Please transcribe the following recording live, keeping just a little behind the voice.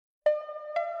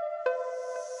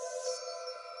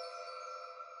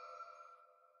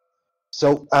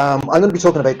I'm going to be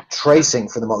talking about tracing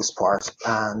for the most part,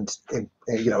 and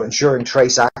ensuring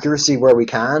trace accuracy where we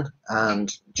can,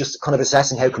 and just kind of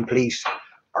assessing how complete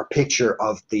our picture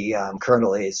of the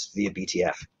kernel is via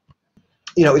BTF.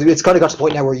 It's kind of got to the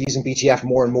point now where we're using BTF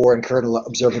more and more in kernel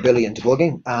observability and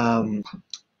debugging.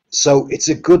 So it's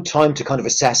a good time to kind of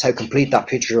assess how complete that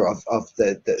picture of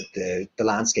the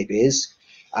landscape is,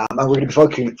 and we're going to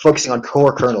be focusing on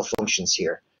core kernel functions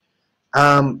here.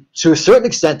 To a certain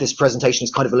extent, this presentation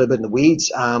is kind of a little bit in the weeds.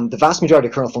 The vast majority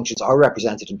of kernel functions are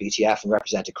represented in BTF and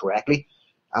represented correctly.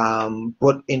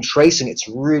 But in tracing, it's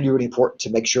really, really important to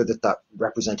make sure that that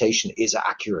representation is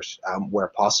accurate where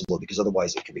possible, because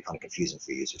otherwise it can be kind of confusing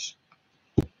for users.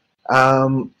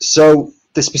 So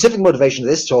the specific motivation of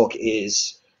this talk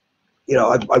is,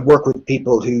 I work with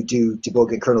people who do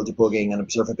debugging, kernel debugging and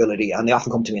observability, and they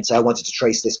often come to me and say, I wanted to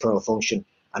trace this kernel function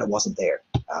and it wasn't there.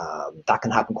 That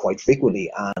can happen quite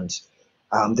frequently, and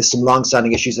there's some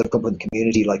long-standing issues that have come up in the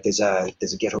community, like there's a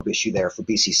GitHub issue there for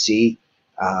BCC,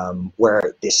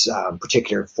 where this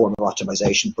particular form of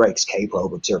optimization breaks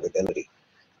kprobe observability.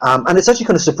 And it's actually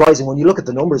kind of surprising when you look at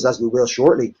the numbers, as we will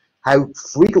shortly, how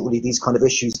frequently these kind of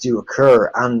issues do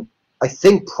occur. And I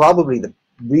think probably the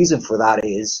reason for that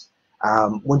is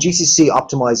when GCC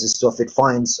optimizes stuff, it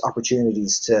finds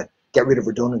opportunities to get rid of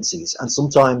redundancies, and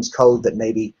sometimes code that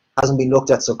maybe hasn't been looked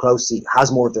at so closely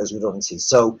has more of those redundancies.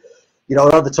 So, a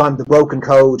lot of the time the broken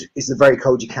code is the very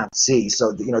code you can't see.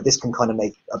 So, this can kind of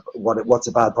make what's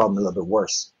a bad problem a little bit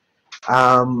worse.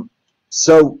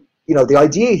 So, the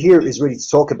idea here is really to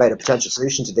talk about a potential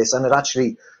solution to this, and it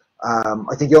actually,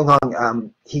 I think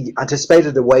Young-Hong, he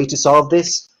anticipated a way to solve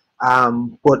this,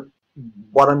 but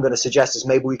what I'm going to suggest is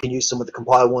maybe we can use some of the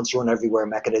compile once, run everywhere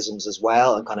mechanisms as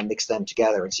well, and kind of mix them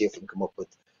together and see if we can come up with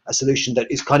a solution that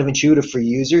is kind of intuitive for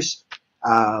users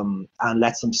and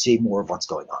lets them see more of what's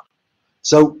going on.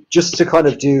 So just to kind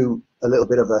of do a little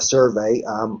bit of a survey,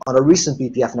 on a recent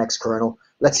BPF Next kernel,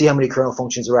 let's see how many kernel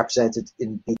functions are represented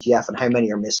in BPF and how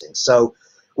many are missing. So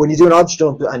when you do an obj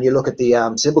dump and you look at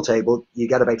the symbol table, you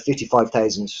get about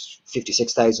 55,000,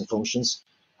 56,000 functions.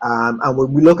 And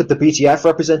when we look at the BTF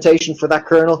representation for that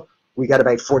kernel, we get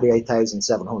about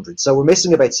 48,700. So we're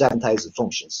missing about 7,000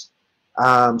 functions.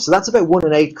 So that's about 1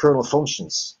 in 8 kernel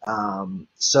functions.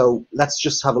 So let's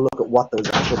just have a look at what those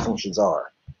actual functions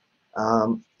are.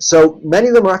 So many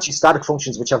of them are actually static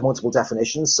functions which have multiple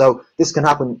definitions. So this can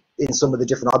happen in some of the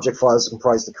different object files that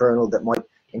comprise the kernel that might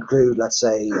include, let's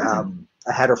say,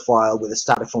 a header file with a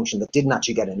static function that didn't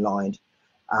actually get inlined.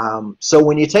 So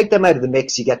when you take them out of the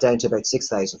mix, you get down to about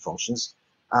 6,000 functions.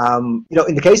 In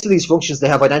the case of these functions, they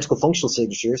have identical functional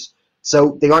signatures,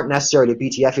 so they aren't necessarily a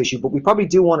BTF issue, but we probably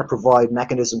do want to provide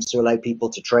mechanisms to allow people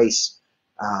to trace.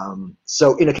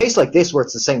 So in a case like this, where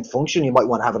it's the same function, you might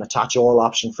want to have an attach all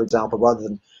option, for example, rather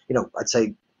than, I'd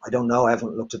say, I don't know, I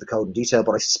haven't looked at the code in detail,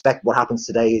 but I suspect what happens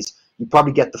today is you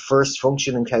probably get the first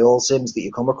function in kall sims that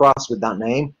you come across with that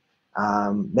name.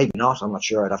 Maybe not, I'm not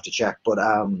sure, I'd have to check, but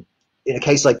in a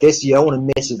case like this, you don't want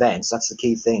to miss events. That's the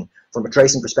key thing. From a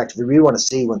tracing perspective, we really want to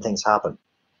see when things happen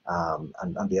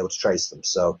and be able to trace them.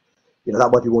 So,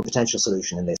 that might be one potential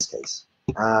solution in this case.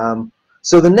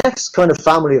 So the next kind of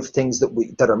family of things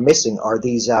that are missing are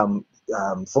these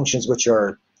functions which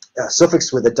are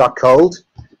suffixed with a .cold.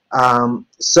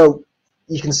 So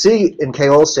you can see in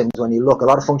kall sims when you look, a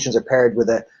lot of functions are paired with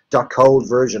a .cold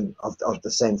version of the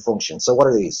same function. So what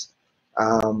are these?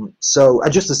 And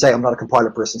just to say, I'm not a compiler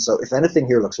person, so if anything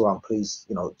here looks wrong, please,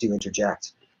 do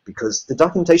interject, because the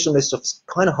documentation on this stuff is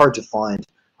kind of hard to find.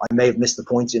 I may have missed the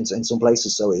points in some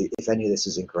places, so if any of this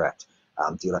is incorrect,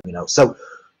 do let me know. So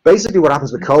basically what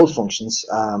happens with cold functions,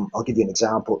 I'll give you an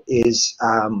example, is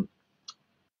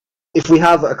if we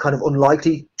have a kind of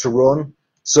unlikely to run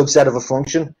subset of a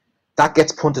function, that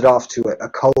gets punted off to a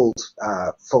cold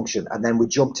function, and then we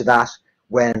jump to that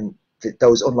when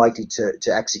those unlikely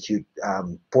to execute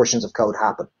portions of code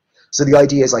happen. So the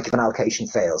idea is, like, if an allocation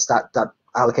fails, that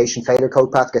allocation failure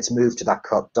code path gets moved to that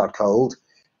 .cold.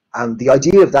 And the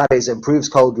idea of that is it improves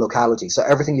code locality. So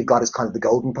everything you've got is kind of the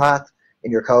golden path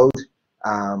in your code,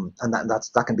 and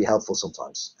that can be helpful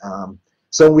sometimes.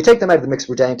 So when we take them out of the mix,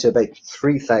 we're down to about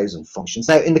 3,000 functions.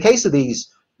 Now, in the case of these,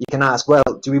 you can ask, well,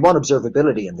 do we want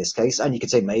observability in this case? And you could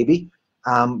say maybe,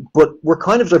 but we're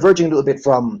kind of diverging a little bit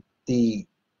from the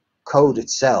code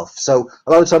itself. So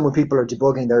a lot of the time when people are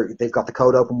debugging, they've got the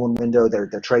code open one window, they're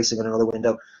tracing in another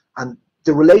window, and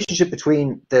the relationship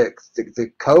between the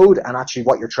code and actually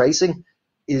what you're tracing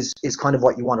is kind of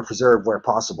what you want to preserve where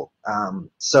possible.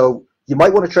 So you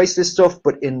might want to trace this stuff,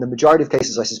 but in the majority of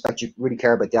cases, I suspect you really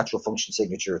care about the actual function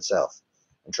signature itself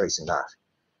and tracing that.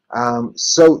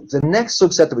 So the next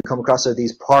subset that we come across are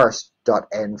these parse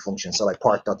part.n function, so like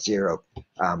part.0,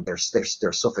 they're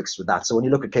suffixed with that. So when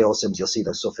you look at KO sims, you'll see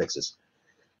those suffixes.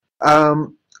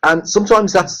 And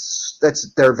sometimes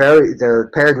they're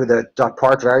paired with a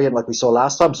 .part variant like we saw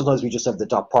last time. Sometimes we just have the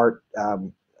 .part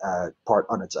part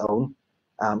on its own.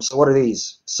 So what are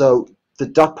these? So the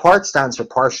 .part stands for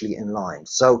partially inlined.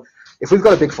 So if we've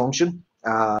got a big function,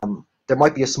 there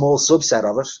might be a small subset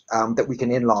of it that we can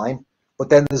inline, but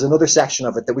then there's another section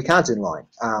of it that we can't inline.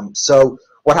 So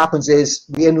what happens is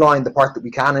we inline the part that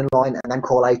we can inline and then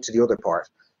call out to the other part.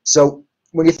 So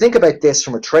when you think about this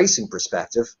from a tracing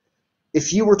perspective,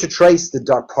 if you were to trace the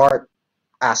 .part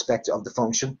aspect of the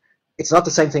function, it's not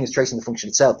the same thing as tracing the function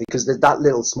itself, because there's that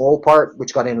little small part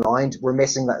which got inlined. We're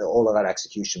missing all of that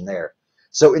execution there.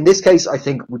 So in this case, I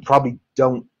think we probably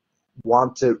don't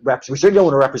want to we certainly don't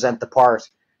want to represent the part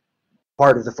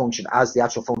of the function as the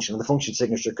actual function, and the function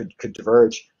signature could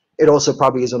diverge. It also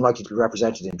probably is unlikely to be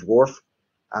represented in DWARF.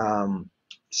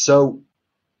 So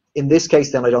in this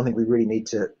case, then, I don't think we really need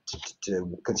to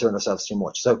concern ourselves too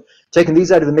much. So taking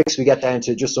these out of the mix, we get down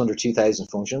to just under 2,000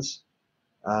 functions.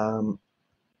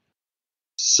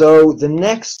 So the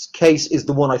next case is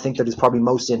the one I think that is probably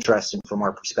most interesting from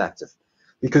our perspective,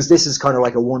 because this is kind of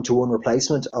like a one-to-one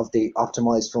replacement of the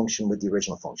optimized function with the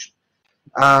original function.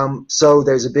 So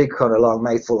there's a big kind of long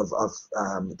mouthful of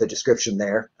the description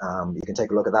there. You can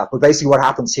take a look at that. But basically what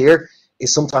happens here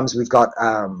is sometimes we've got,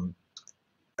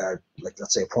 like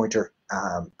let's say a pointer,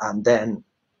 and then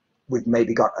we've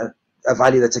maybe got a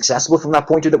value that's accessible from that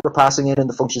pointer that we're passing in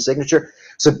the function signature.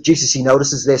 So GCC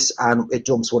notices this and it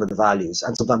dumps one of the values.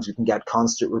 And sometimes we can get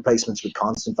constant replacements with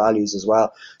constant values as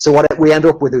well. So what we end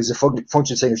up with is a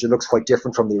function signature that looks quite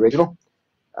different from the original.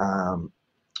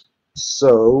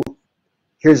 So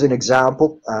here's an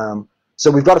example.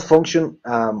 So we've got a function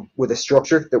with a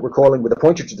structure that we're calling with a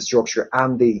pointer to the structure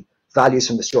and the values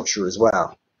from the structure as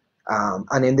well.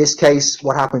 And in this case,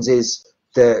 what happens is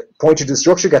the pointer to the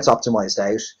structure gets optimized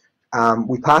out.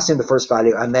 We pass in the first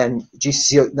value, and then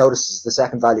GCC notices the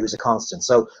second value is a constant.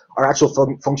 So our actual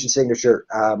function signature,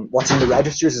 what's in the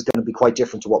registers, is going to be quite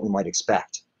different to what we might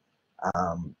expect.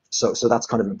 So that's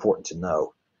kind of important to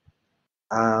know.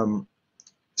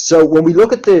 So when we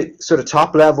look at the sort of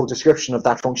top level description of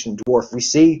that function in DWARF, we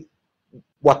see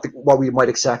what we might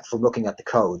expect from looking at the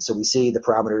code. So we see the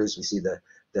parameters, we see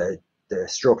the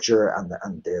structure and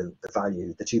the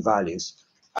value, the two values.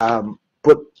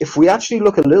 But if we actually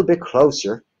look a little bit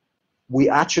closer, we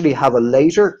actually have a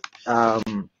later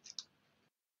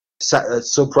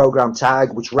subprogram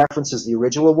tag which references the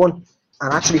original one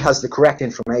and actually has the correct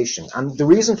information. And the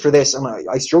reason for this, and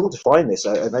I struggled to find this,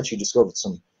 I eventually discovered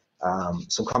some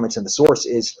comments in the source,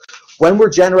 is when we're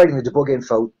generating the debug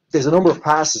info, there's a number of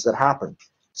passes that happen.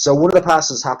 So one of the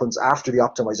passes happens after the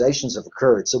optimizations have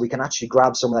occurred, so we can actually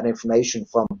grab some of that information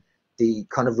from the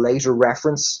kind of later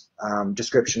reference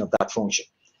description of that function.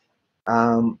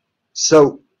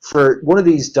 So for one of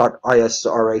these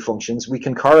 .isRA functions, we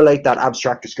can correlate that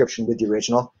abstract description with the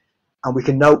original, and we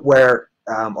can note where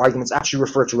arguments actually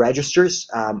refer to registers,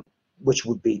 which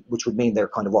would mean they're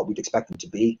kind of what we'd expect them to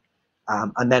be.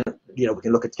 And then, we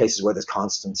can look at cases where there's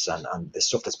constants and the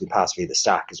stuff that's been passed via the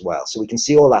stack as well. So we can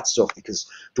see all that stuff because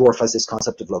DWARF has this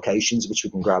concept of locations which we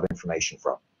can grab information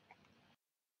from.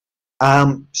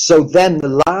 So then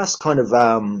the last kind of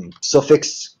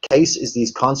suffix case is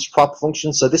these const prop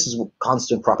functions. So this is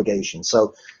constant propagation.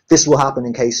 So this will happen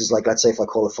in cases like, let's say if I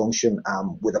call a function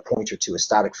with a pointer to a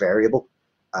static variable.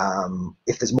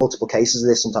 If there's multiple cases of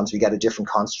this, sometimes we get a different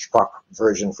const prop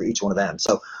version for each one of them.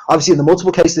 So obviously in the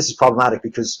multiple case, this is problematic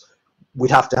because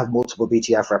we'd have to have multiple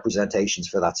BTF representations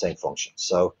for that same function.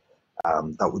 So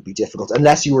that would be difficult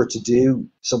unless you were to do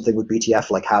something with BTF,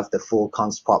 like have the full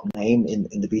const prop name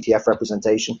in the BTF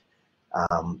representation.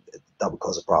 That would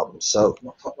cause a problem. So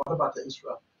what about the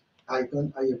Israel? Are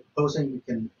you proposing we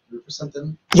can represent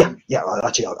them? Yeah. I'll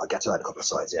get to that in a couple of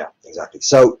slides. Yeah, exactly.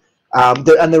 So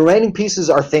the remaining pieces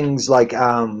are things like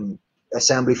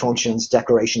assembly functions,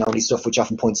 declaration only stuff, which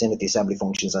often points in at the assembly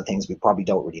functions and things we probably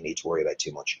don't really need to worry about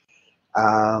too much.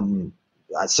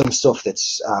 Some stuff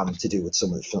that's to do with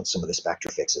some of the spectre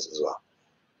fixes as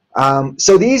well.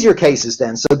 So the easier cases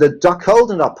then, so the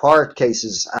 .cold and .part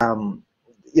cases,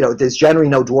 there's generally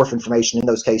no DWARF information in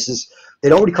those cases. They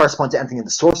don't really correspond to anything in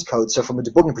the source code. So from a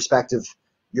debugging perspective,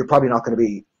 you're probably not going to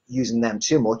be using them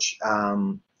too much.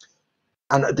 And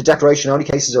the declaration only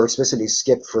cases are explicitly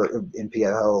skipped in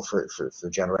pahole for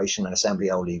generation, and assembly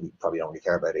only we probably don't really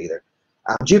care about either.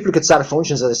 Duplicate static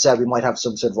functions, as I said, we might have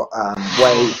some sort of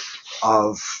way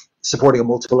of supporting a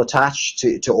multiple attach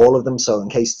to all of them. So in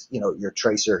case your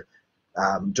tracer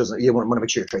doesn't, you want to make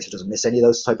sure your tracer doesn't miss any of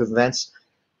those type of events.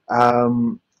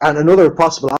 And another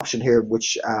possible option here,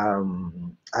 which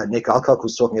Nick Alcock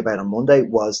was talking about on Monday,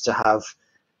 was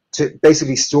to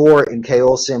basically store in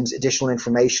KOSIMs additional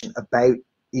information about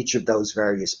each of those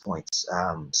various points.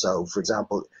 So, for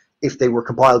example, if they were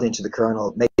compiled into the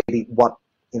kernel, maybe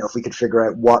if we could figure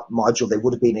out what module they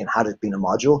would have been in had it been a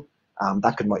module,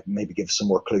 that could maybe give some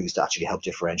more clues to actually help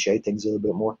differentiate things a little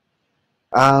bit more.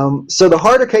 So the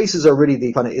harder cases are really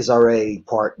the kind of isRA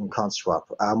part and const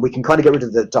swap. We can kind of get rid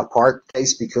of the .part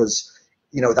case because,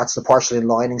 that's the partial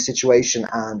inlining situation.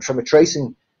 And from a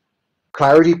tracing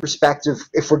clarity perspective,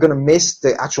 if we're going to miss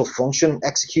the actual function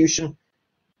execution,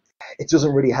 it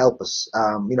doesn't really help us.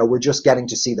 We're just getting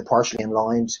to see the partially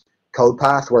inlined code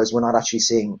path, whereas we're not actually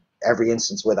seeing every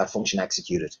instance where that function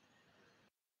executed.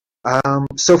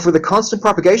 So for the constant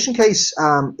propagation case,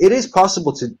 it is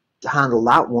possible to handle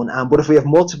that one, but if we have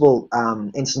multiple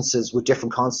instances with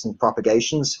different constant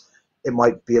propagations, it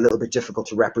might be a little bit difficult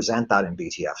to represent that in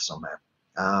BTF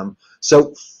somehow.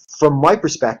 So from my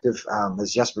perspective,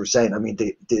 as Jesper was saying, I mean,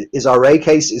 the isRA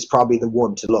case is probably the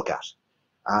one to look at.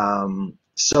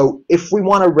 So if we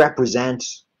want to represent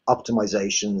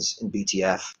optimizations in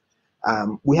BTF,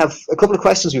 we have a couple of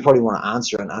questions we probably want to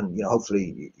answer, and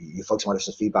hopefully you folks might have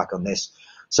some feedback on this.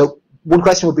 So one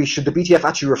question would be, should the BTF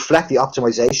actually reflect the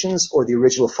optimizations or the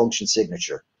original function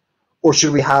signature? Or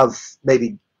should we have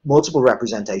maybe multiple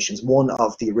representations, one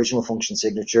of the original function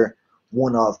signature,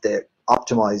 one of the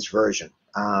optimized version?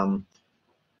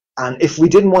 And if we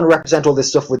didn't want to represent all this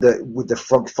stuff with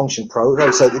the function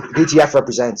prototype, so the BTF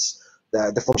represents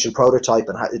the function prototype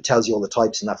and it tells you all the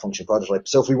types in that function prototype.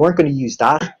 So if we weren't going to use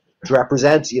that to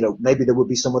represent, maybe there would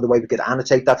be some other way we could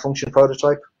annotate that function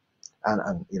prototype.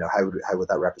 And how would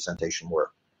that representation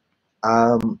work?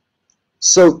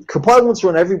 So compile once,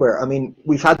 run everywhere. I mean,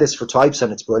 we've had this for types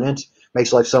and it's brilliant.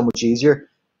 Makes life so much easier.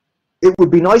 It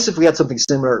would be nice if we had something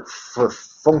similar for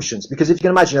functions, because if you can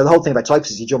imagine, the whole thing about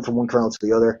types is you jump from one kernel to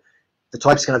the other. The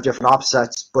types can have different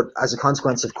offsets, but as a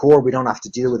consequence of core, we don't have to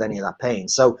deal with any of that pain.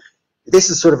 So this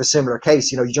is sort of a similar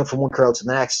case. You jump from one kernel to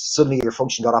the next, suddenly your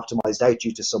function got optimized out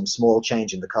due to some small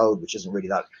change in the code, which isn't really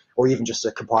that, or even just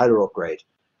a compiler upgrade.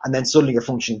 And then suddenly your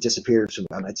function disappears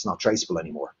and it's not traceable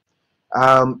anymore.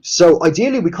 So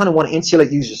ideally, we kind of want to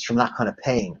insulate users from that kind of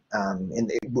pain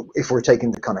if we're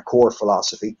taking the kind of core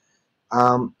philosophy.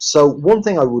 So one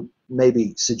thing I would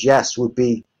maybe suggest would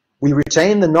be we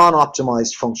retain the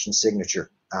non-optimized function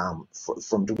signature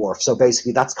from DWARF. So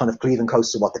basically, that's kind of cleaving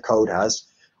close to what the code has,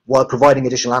 while providing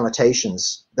additional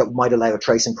annotations that might allow a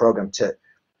tracing program to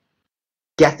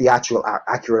get the actual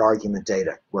accurate argument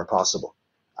data where possible.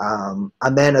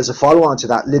 And then as a follow-on to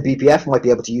that, libbpf might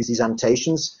be able to use these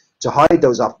annotations to hide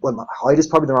those well, hide is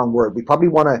probably the wrong word. We probably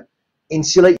want to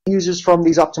insulate users from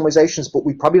these optimizations, but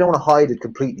we probably don't want to hide it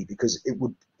completely, because it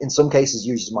would, in some cases,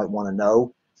 users might want to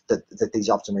know that these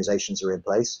optimizations are in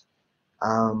place.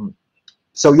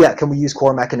 So yeah, can we use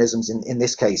core mechanisms in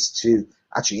this case to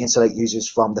actually insulate users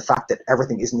from the fact that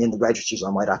everything isn't in the registers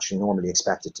I might actually normally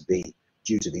expect it to be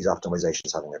due to these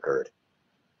optimizations having occurred?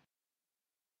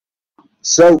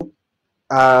 So,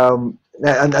 and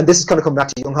this is kind of coming back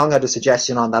to Young had a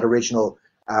suggestion on that original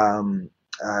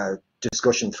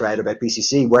discussion thread about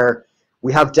BCC, where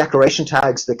we have declaration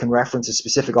tags that can reference a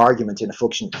specific argument in a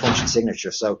function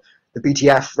signature. So the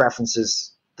BTF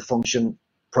references the function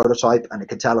prototype, and it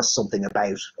can tell us something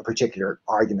about a particular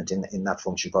argument in that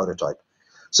function prototype.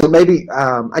 So maybe,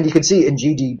 and you can see in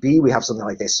GDB we have something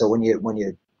like this. So when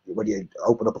you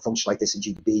open up a function like this in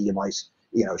GDB, you might,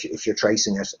 if you're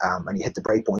tracing it and you hit the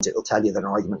breakpoint, it'll tell you that an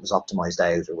argument was optimized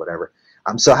out or whatever.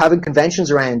 So having conventions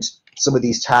around some of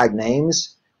these tag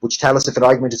names, which tell us if an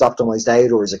argument is optimized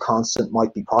out or is a constant,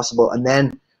 might be possible. And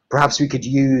then perhaps we could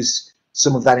use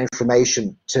some of that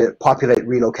information to populate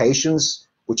relocations,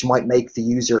 which might make the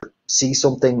user see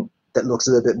something that looks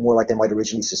a little bit more like they might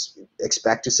originally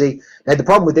expect to see. Now, the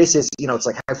problem with this is, it's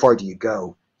like, how far do you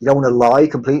go? You don't want to lie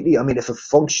completely. I mean, if a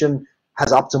function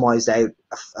has optimized out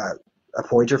a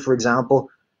pointer, for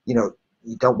example, you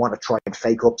don't want to try and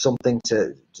fake up something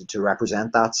to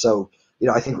represent that. So,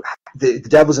 I think the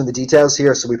devil's in the details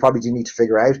here, so we probably do need to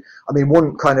figure out. I mean,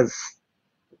 one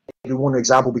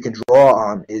example we can draw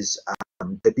on is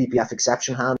the BPF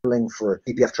exception handling for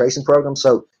BPF tracing programs.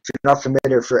 So if you're not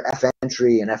familiar, for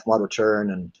fentry and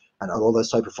fmod_return and all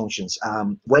those type of functions,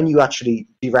 when you actually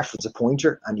dereference a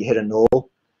pointer and you hit a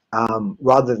null,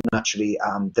 rather than actually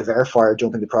the verifier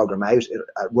jumping the program out,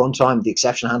 at runtime the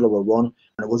exception handler will run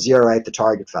and it will zero out the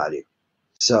target value.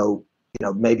 So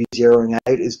maybe zeroing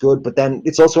out is good, but then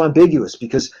it's also ambiguous,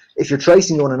 because if you're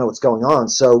tracing, you want to know what's going on.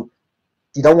 So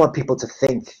you don't want people to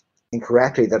think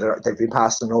incorrectly that they've been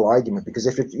passed a null argument, because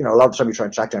if it, a lot of the time you try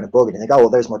and track down a bug and you think, oh, well,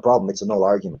 there's my problem, it's a null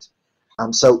argument.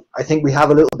 So I think we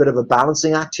have a little bit of a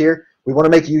balancing act here. We want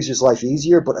to make users' life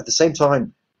easier, but at the same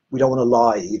time, we don't want to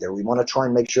lie either. We want to try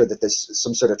and make sure that there's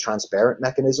some sort of transparent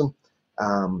mechanism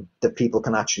that people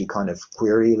can actually kind of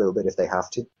query a little bit if they have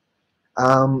to.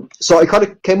 So I kind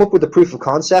of came up with a proof of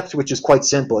concept, which is quite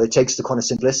simple. It takes the kind of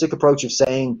simplistic approach of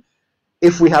saying,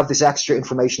 if we have this extra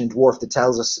information in DWARF that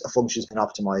tells us a function has been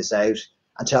optimized out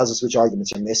and tells us which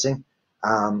arguments are missing,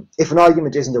 if an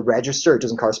argument isn't a register, it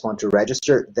doesn't correspond to a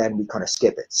register, then we kind of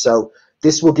skip it. So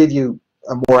this will give you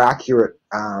a more accurate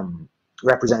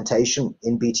representation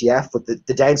in BTF, but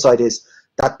the downside is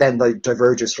that then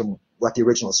diverges from what the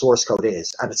original source code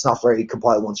is, and it's not very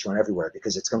compile once run everywhere,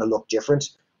 because it's going to look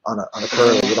different on a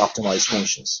kernel with optimized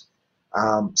functions.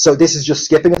 So this is just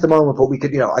skipping at the moment, but we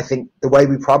could, I think the way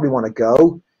we probably want to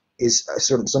go is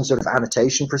some sort of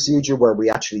annotation procedure where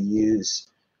we actually use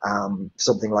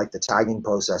something like the tagging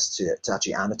process to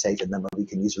actually annotate, and then we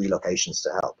can use relocations to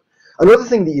help. Another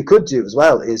thing that you could do as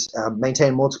well is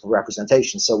maintain multiple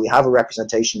representations. So we have a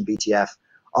representation in BTF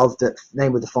of the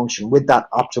name of the function with that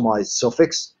optimized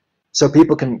suffix. So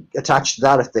people can attach to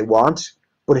that if they want.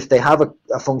 But if they have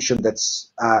a function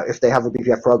that's, if they have a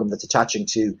BPF program that's attaching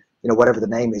to, whatever the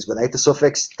name is without the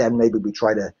suffix, then maybe we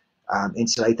try to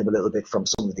insulate them a little bit from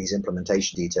some of these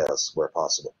implementation details where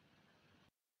possible.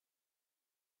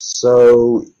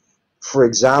 So, for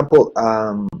example,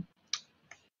 let's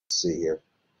see here.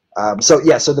 So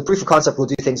the proof of concept will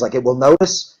do things like it will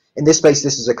notice, in this case,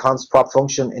 this is a const prop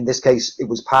function. In this case, it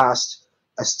was passed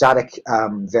a static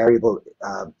variable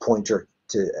pointer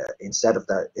to instead of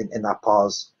that in that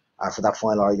pause for that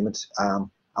final argument, and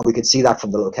we can see that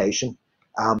from the location.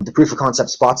 The proof of concept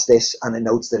spots this and it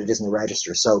notes that it isn't a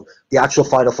register. So the actual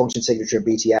final function signature in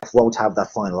BTF won't have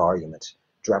that final argument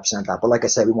to represent that. But like I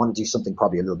said, we want to do something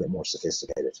probably a little bit more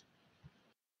sophisticated.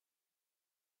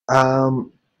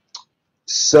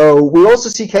 So we also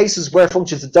see cases where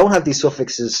functions that don't have these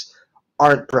suffixes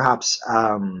aren't perhaps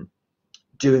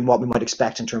doing what we might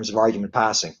expect in terms of argument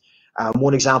passing.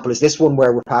 One example is this one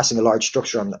where we're passing a large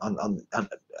structure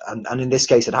and in this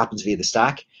case it happens via the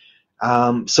stack.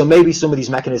 So maybe some of these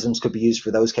mechanisms could be used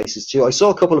for those cases too. I saw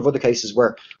a couple of other cases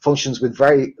where functions with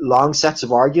very long sets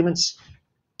of arguments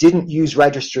didn't use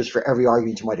registers for every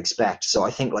argument you might expect. So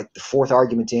I think like the fourth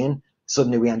argument in,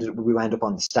 suddenly we end up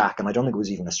on the stack, and I don't think it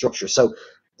was even a structure. So,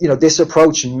 this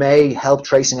approach may help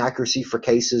tracing accuracy for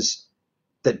cases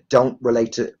that don't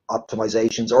relate to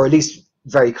optimizations, or at least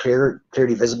very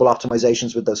clearly visible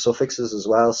optimizations with those suffixes as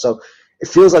well. So it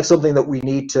feels like something that we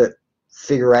need to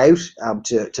figure out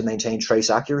to maintain trace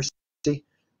accuracy.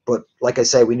 But like I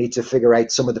say, we need to figure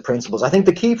out some of the principles. I think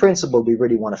the key principle we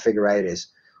really want to figure out is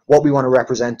what we want to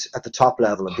represent at the top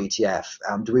level of BTF.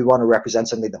 Do we want to represent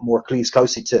something that more cleaves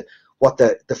closely to what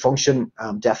the function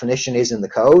definition is in the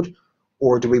code,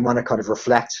 or do we want to kind of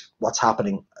reflect what's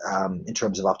happening in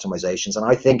terms of optimizations? And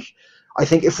I think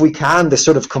if we can, the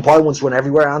sort of compile once run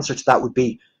everywhere answer to that would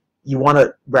be you want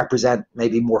to represent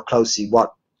maybe more closely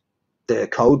what the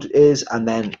code is, and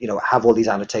then have all these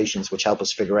annotations which help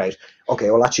us figure out, okay,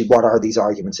 well actually what are these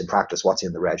arguments in practice, what's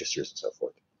in the registers and so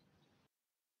forth.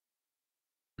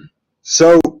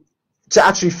 So to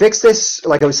actually fix this,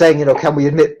 like I was saying, can we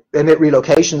emit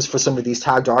relocations for some of these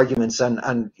tagged arguments?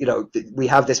 And we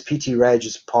have this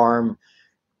ptregs parm,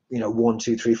 1,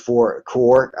 2, 3, 4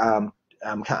 core.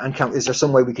 Is there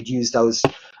some way we could use those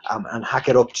and hack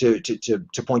it up to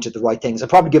point at the right things? I'd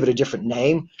probably give it a different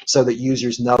name so that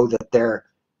users know that they're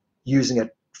using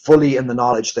it fully in the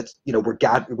knowledge that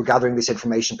we're gathering this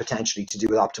information potentially to do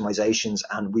with optimizations,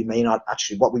 and we may not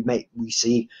actually, what we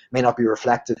see may not be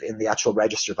reflective in the actual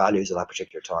register values at that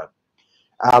particular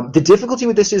time. The difficulty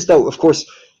with this is, though, of course,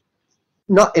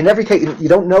 not in every case, you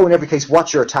don't know in every case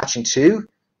what you're attaching to,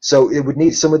 so it would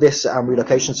need some of this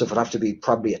relocation stuff would have to be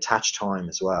probably attached time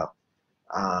as well.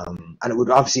 And it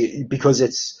would obviously, because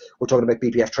we're talking about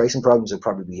BPF tracing programs, it would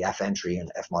probably be fentry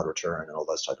and fmod return and all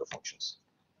those type of functions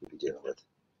we'd be dealing with.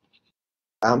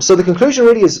 So the conclusion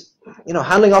really is,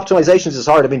 handling optimizations is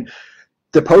hard. I mean,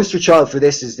 the poster child for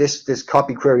this is this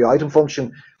copy query item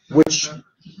function, which,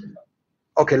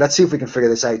 okay, let's see if we can figure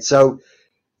this out. So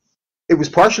it was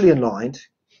partially inlined.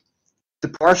 The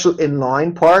partial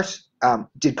inline part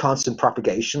did constant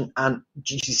propagation, and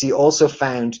GCC also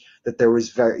found that there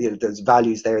was there's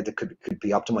values there that could be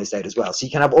optimized out as well. So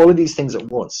you can have all of these things at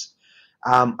once.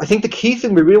 I think the key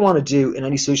thing we really want to do in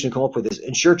any solution to come up with is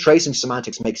ensure tracing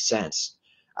semantics makes sense.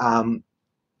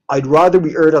 I'd rather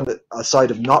we erred on the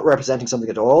side of not representing something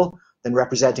at all than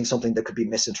representing something that could be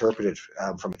misinterpreted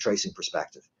from a tracing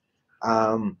perspective.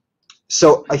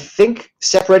 So I think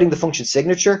separating the function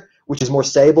signature, which is more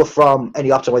stable from any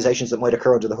optimizations that might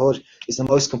occur under the hood, is the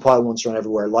most compile once run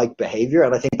everywhere like behavior,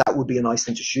 and I think that would be a nice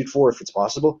thing to shoot for if it's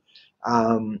possible.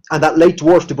 And that late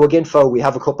dwarf debug info, we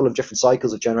have a couple of different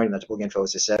cycles of generating that debug info,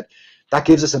 as I said. That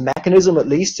gives us a mechanism at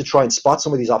least to try and spot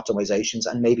some of these optimizations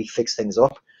and maybe fix things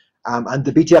up. And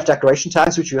the BTF declaration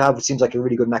tags, which you have, it seems like a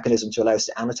really good mechanism to allow us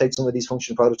to annotate some of these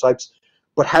function prototypes.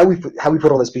 But how we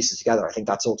put all those pieces together, I think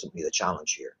that's ultimately the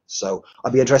challenge here. So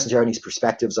I'd be interested to hear any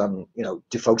perspectives on,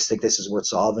 do folks think this is worth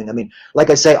solving? I mean, like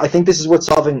I say, I think this is worth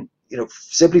solving,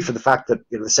 simply for the fact that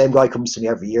the same guy comes to me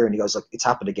every year and he goes, look, it's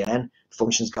happened again. The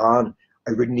function's gone.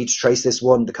 I really need to trace this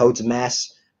one. The code's a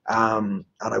mess, and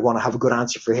I want to have a good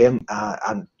answer for him.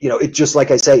 And it just,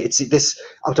 like I say, this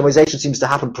optimization seems to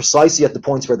happen precisely at the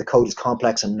points where the code is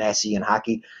complex and messy and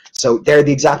hacky. So they're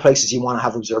the exact places you want to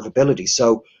have observability.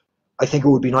 So I think it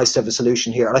would be nice to have a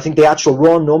solution here. And I think the actual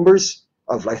raw numbers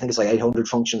of, I think it's like 800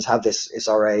 functions have this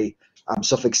SRA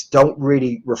suffix don't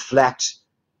really reflect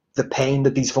the pain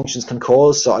that these functions can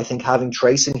cause. So I think having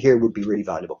tracing here would be really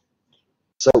valuable.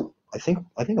 So I think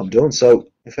I'm done. So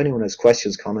if anyone has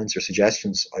questions, comments, or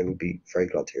suggestions, I would be very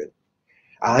glad to hear them.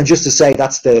 And just to say,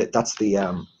 that's the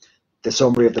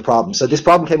summary of the problem. So this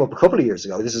problem came up a couple of years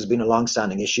ago. This has been a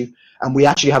long-standing issue, and we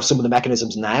actually have some of the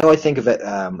mechanisms now, I think, of it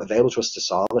available to us to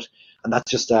solve it. And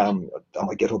that's just on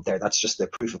my GitHub there. That's just the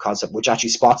proof of concept, which actually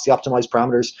spots the optimized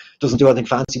parameters. Doesn't do anything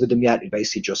fancy with them yet. It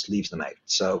basically just leaves them out.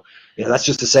 So that's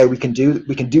just to say we can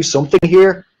do something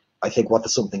here. I think what the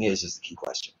something is the key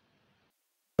question.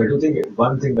 I do think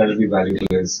one thing that will be valuable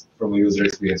is, from a user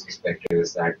experience perspective,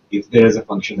 is that if there is a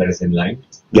function that is inline,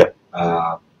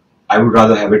 I would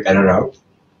rather have it error out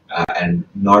and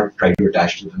not try to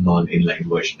attach to the non-inline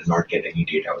version and not get any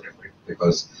data out of it.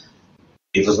 Because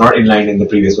it was not inline in the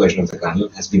previous version of the kernel,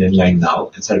 has been inline now,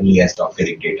 and suddenly I stopped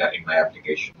getting data in my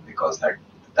application because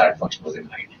that function was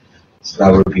inline. So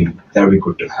that would be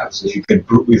good to have. So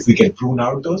if we can prune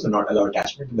out those and not allow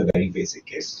attachment in the very basic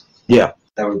case,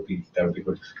 that would be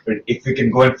good. But if we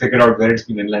can go and figure out where it's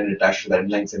been inline and attached to that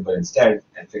inline symbol instead,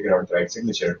 and figure out the right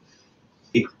signature,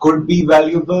 it could be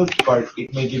valuable, but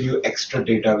it may give you extra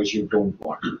data which you don't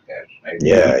want there. Right?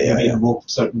 Invoke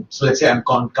certain. So let's say I'm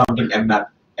counting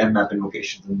mmap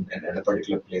invocations in a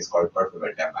particular place called perf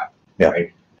event mmap.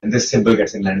 Right? And this symbol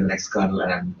gets inline in the next kernel,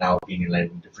 and I'm now being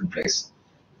inline in a different place.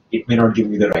 It may not give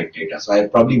me the right data, so I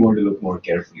probably want to look more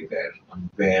carefully there on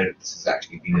where this has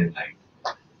actually been inline.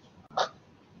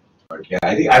 But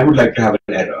I think I would like to have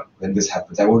an error when this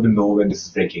happens. I want to know when this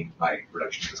is breaking my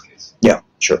production use case. Yeah,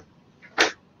 sure.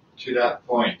 To that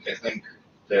point, I think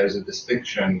there's a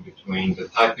distinction between the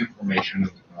type information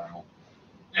of the kernel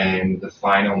and the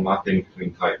final mapping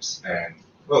between types and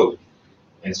code.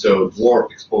 And so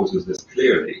DWARF exposes this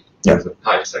clearly. There's a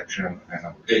type section and a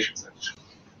location section.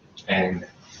 And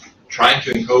trying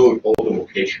to encode all the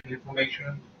location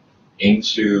information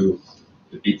into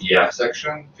the BPF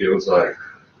section feels like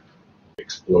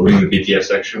exploding the BPF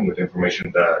section with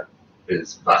information that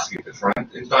is vastly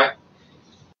different in type.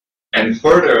 And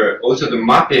further, also the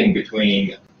mapping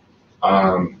between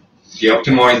the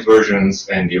optimized versions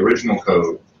and the original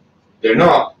code, they're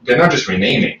not just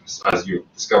renamings, as you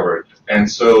discovered. And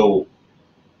so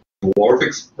DWARF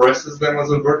expresses them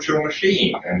as a virtual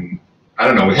machine. And I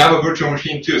don't know, we have a virtual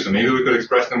machine too, so maybe we could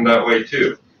express them that way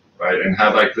too, right? And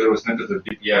have like little snippets of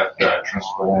BPF that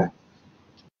transform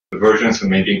the versions and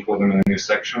maybe encode them in a new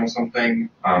section or something.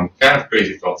 Kind of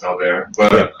crazy thoughts out there,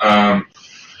 but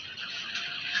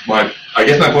I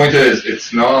guess my point is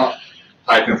it's not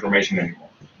type information anymore.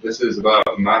 This is about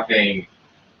mapping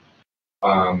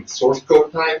source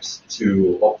code types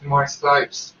to optimized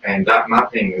types, and that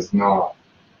mapping is not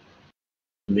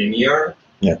linear.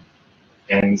 Yeah.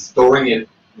 And storing it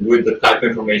with the type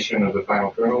information of the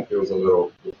final kernel feels a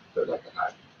little bit like a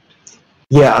hack.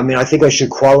 Yeah, I mean, I think I should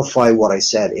qualify what I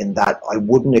said in that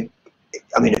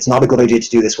it's not a good idea to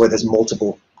do this where there's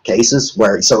multiple cases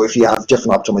so if you have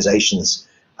different optimizations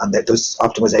and that those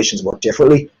optimizations work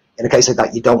differently, in a case like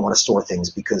that, you don't want to store things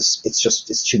because it's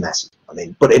too messy. I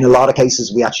mean, but in a lot of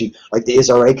cases, we actually, like the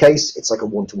ISRA case, it's like a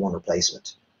one-to-one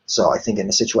replacement. So I think in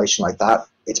a situation like that,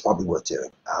 it's probably worth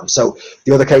doing. So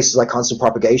the other cases like constant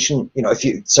propagation,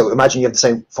 imagine you have the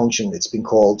same function, it's been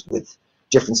called with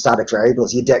different static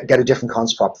variables, you get a different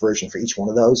constant prop version for each one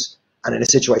of those. And in a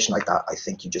situation like that, I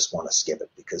think you just want to skip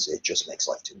it because it just makes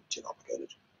life too complicated.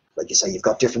 Like you say, you've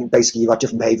got different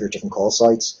behavior, different call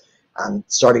sites, and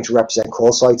starting to represent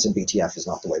call sites in BTF is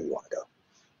not the way we want to go.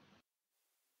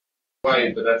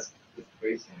 Right, but that's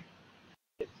crazy.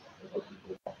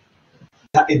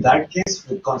 In that case,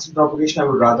 with constant propagation, I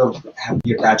would rather have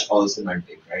you attach all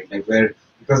semantic, right? Like where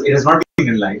because it has not been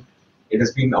inlined. It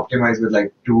has been optimized with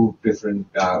like two different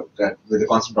with the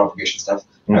constant propagation stuff.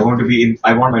 I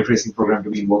want my tracing program to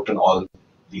be invoked on all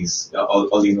these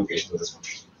all the invocations of this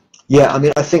function. Yeah, I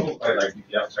mean, I think like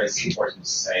BPF tracing important to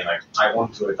say like I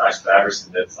want to attach to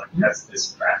everything that's like has this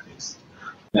prefix.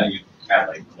 Then you add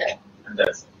like well, and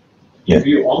that's yeah. If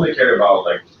you only care about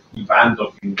like event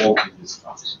of invoking this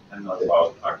function and not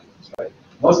about arguments, right?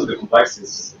 Most of the complexity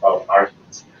is just about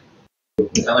arguments.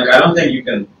 And like I don't think you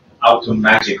can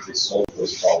automatically solve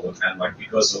this problem, and like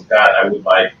because of that I would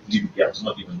like BPF to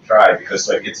not even try, because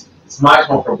like it's much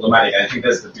more problematic. I think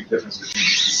that's the big difference between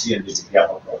BPC and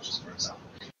BPF approaches, for example.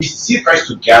 BPC tries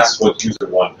to guess what user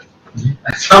wanted.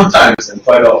 And sometimes, and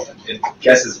quite often, it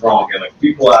guesses wrong, and like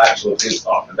people are actually pissed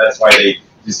off, and that's why they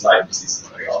dislike BPC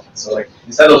very often. So like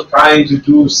instead of trying to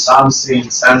do something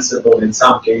sensible in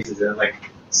some cases and like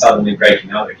suddenly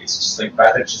breaking out, like it's just like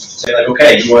better just to say like,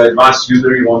 okay, you are an advanced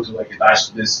user, you want to like attach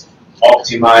to this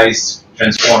optimized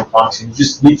transform function. You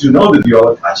just need to know that you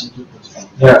are attaching to transform.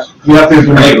 Yeah, you have to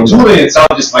like tooling itself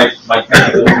just might make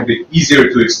it a little bit easier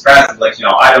to express. Like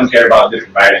I don't care about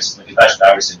different variants. Like attach to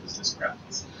everything with this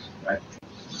practice, right?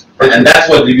 And that's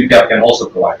what BPF can also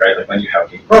provide, right? Like when you have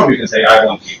kprobe, you can say I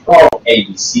want kprobe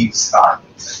ABC star,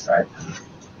 right?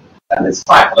 And it's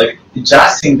fine. Like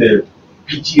adjusting the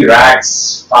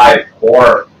ptregs 5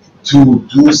 core to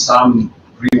do some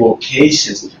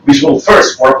relocations, which will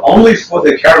first work only for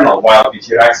the kernel, while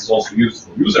ptregs is also used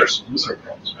for user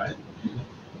probes, right?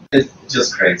 It's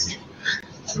just crazy,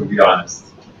 to be honest.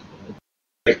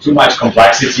 Like too much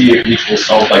complexity, which will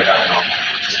solve like I don't know,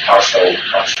 just partial.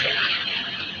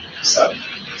 So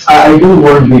I do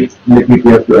want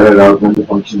BPF to error out when the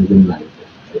function is inlined.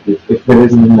 If there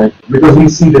is an inline, because we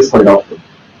see this quite often.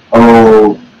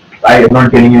 Oh, I am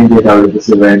not getting any data out of this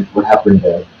event. What happened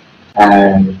there?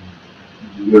 And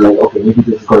you're like, okay, maybe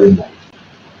this is got inline.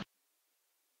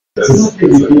 This is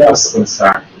BPF's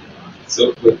concern.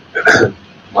 So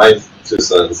my 2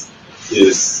 cents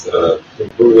is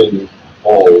improving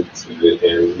all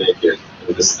and make it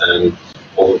understand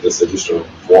all of this additional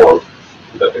work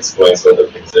that explains what the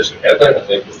optimization headline. I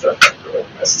think is definitely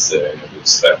necessary and a good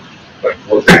step. But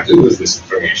what we do with this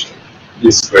information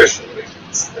is questionable.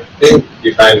 I think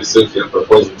behind the scenes we are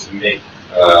proposing to make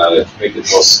it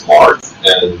more smart,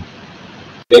 and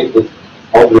I think we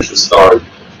probably should start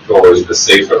towards the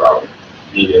safer route.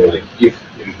 Meaning, like,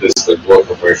 if in this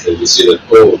DWARF operation you see that,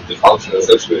 oh, the function is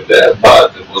actually there,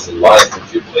 but it was inlined in a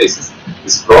few places,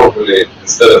 it's probably,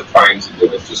 instead of trying to do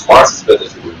it too smart, it's better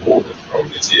to remove it from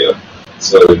BTF.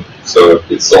 So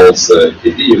it solves a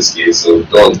KP use case, so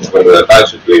don't, when we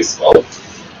attach it, please, well,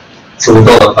 so we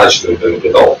don't attach it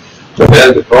at all. But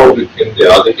then the problem in the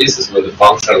other cases when the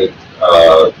function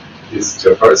is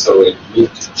different, so we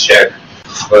need to check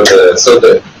whether, so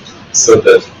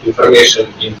that information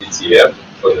in BTF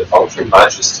for the function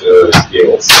matches to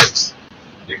DL6.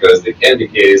 Because there can be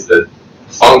cases that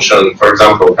function, for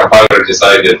example, compiler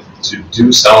decided to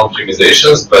do some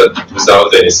optimizations but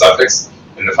without any suffix,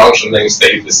 and the function name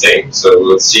stayed the same. So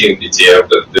we'll see in BTF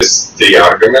that this 3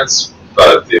 arguments,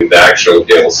 but in the actual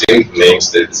DLC, the name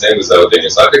stayed the same without any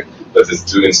suffix, but it's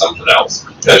doing something else.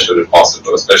 Potentially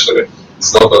possible, especially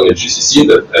it's not only GCC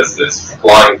that has this.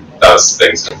 Client does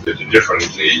things completely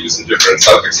differently, using different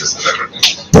suffixes and everything.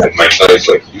 It might not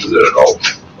like user at all.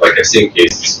 Like I've seen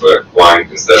cases where client,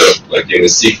 instead of like in the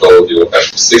C code, you will have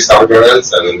 6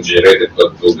 arguments, and then generated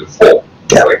code will be 4.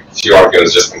 Yeah. Like few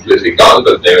arguments just completely gone,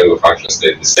 but then the function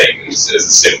stayed the same as a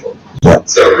symbol. Yeah.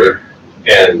 So,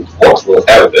 and what will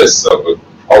have this? So we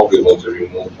probably want to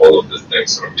remove all of these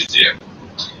things from BTF.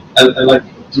 And like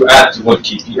to add to what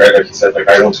KP, right? Like he said, like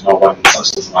I want to know when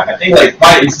something is mine. I think like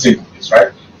my instinct is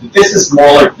right. This is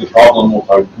more like the problem of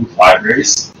our good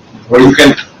libraries, where you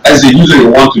can, as a user,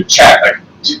 you want to check like,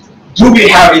 do we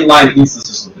have inline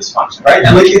instances of this function, right?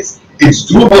 And like it's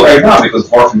doable right now because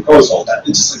DWARF encodes all that.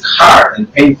 It's just like hard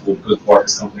and painful because DWARF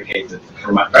is complicated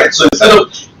format, right? So instead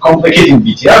of complicating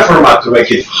BTF format to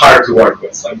make it hard to work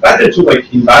with, it's like better to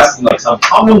like invest in like some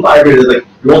common library that like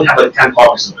you won't have like 10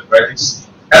 copies of it, right? It's just,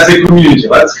 as a community,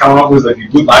 let's come up with like a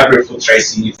good library for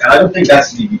tracing it. And I don't think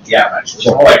that's BPF actually. It's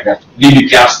more like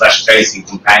BPF/tracing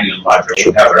companion library,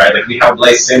 whatever, right? Like we have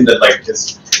BlazeSim that like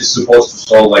is supposed to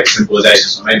solve like simplification,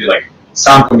 so maybe like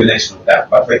some combination of that.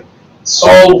 But like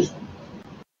solve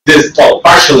this, well,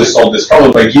 partially solve this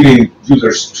problem by giving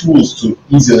users tools to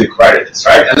easily query this,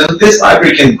 right? And then this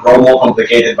library can grow more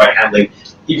complicated by handling.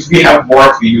 If we have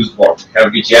DWARF, we use DWARF. We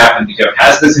have BTF, and BTF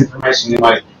has this information, we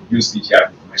might use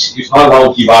BTF. If not,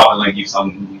 I'll give up and like give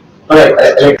some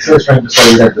But Alexa is trying to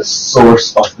say that the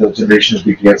source of the generation of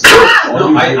BPF.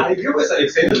 No, I agree with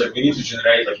Alexander. Like we need to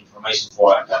generate like information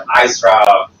for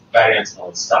ISRA variants and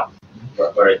all this stuff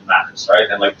where it matters, right?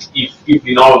 And like if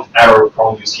we know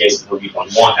error-prone use cases will be on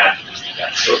one hand, yeah,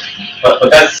 sure. But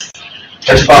that's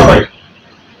about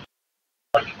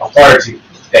like authority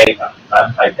data,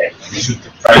 not type data. We should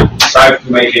try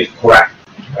to make it correct,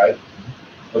 right?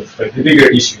 But the bigger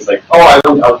issue is like, oh, I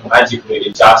don't automatically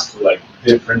adjust to like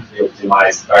differently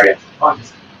optimized variants. I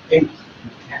think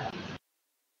you can.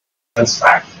 That's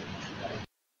fact.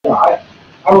 Yeah,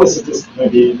 I would suggest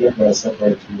maybe you have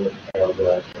separate to the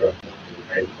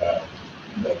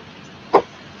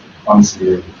once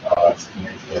you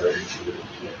make your issue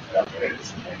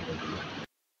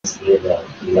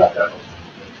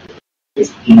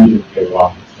it's immediately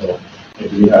wrong. So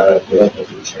if you have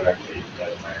relatively correctly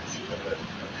that match the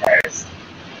pairs,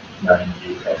 then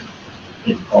you can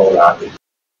encode that.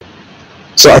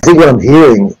 So I think what I'm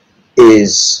hearing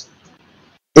is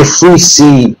if we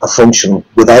see a function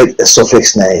without a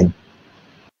suffix name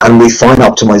and we find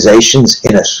optimizations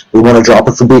in it, we want to drop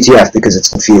it from BTF because it's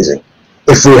confusing.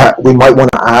 If we might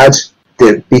want to add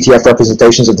the BTF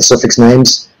representations of the suffix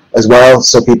names as well,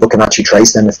 so people can actually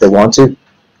trace them if they want to.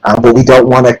 But we don't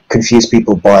want to confuse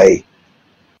people by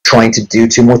trying to do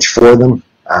too much for them,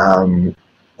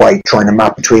 by trying to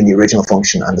map between the original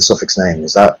function and the suffix name.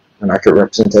 Is that an accurate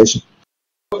representation?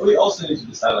 But we also need to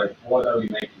decide like what are we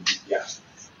making BPF?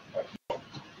 Like,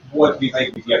 what we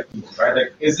make BPF into, right?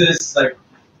 Like, is this like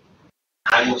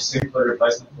kind of simpler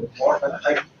replacement for DWARF?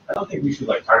 I don't think we should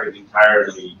like target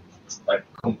entirely like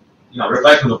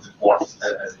replacement of the DWARF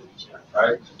as a BPF,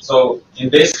 right? So in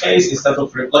this case, instead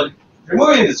of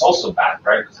removing it is also bad,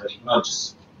 right? Because you cannot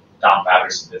just dump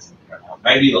everything that's in the kernel.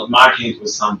 Maybe marking it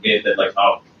with some bit that like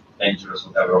dangerous,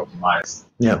 whatever, optimized.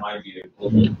 Yeah. Might be a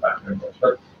little bit better approach.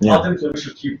 But ultimately we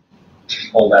should keep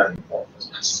all that involved as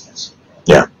much as possible.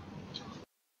 Yeah.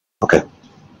 Okay.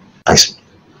 Thanks.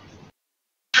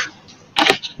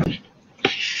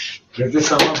 Does this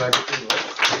somehow magically work?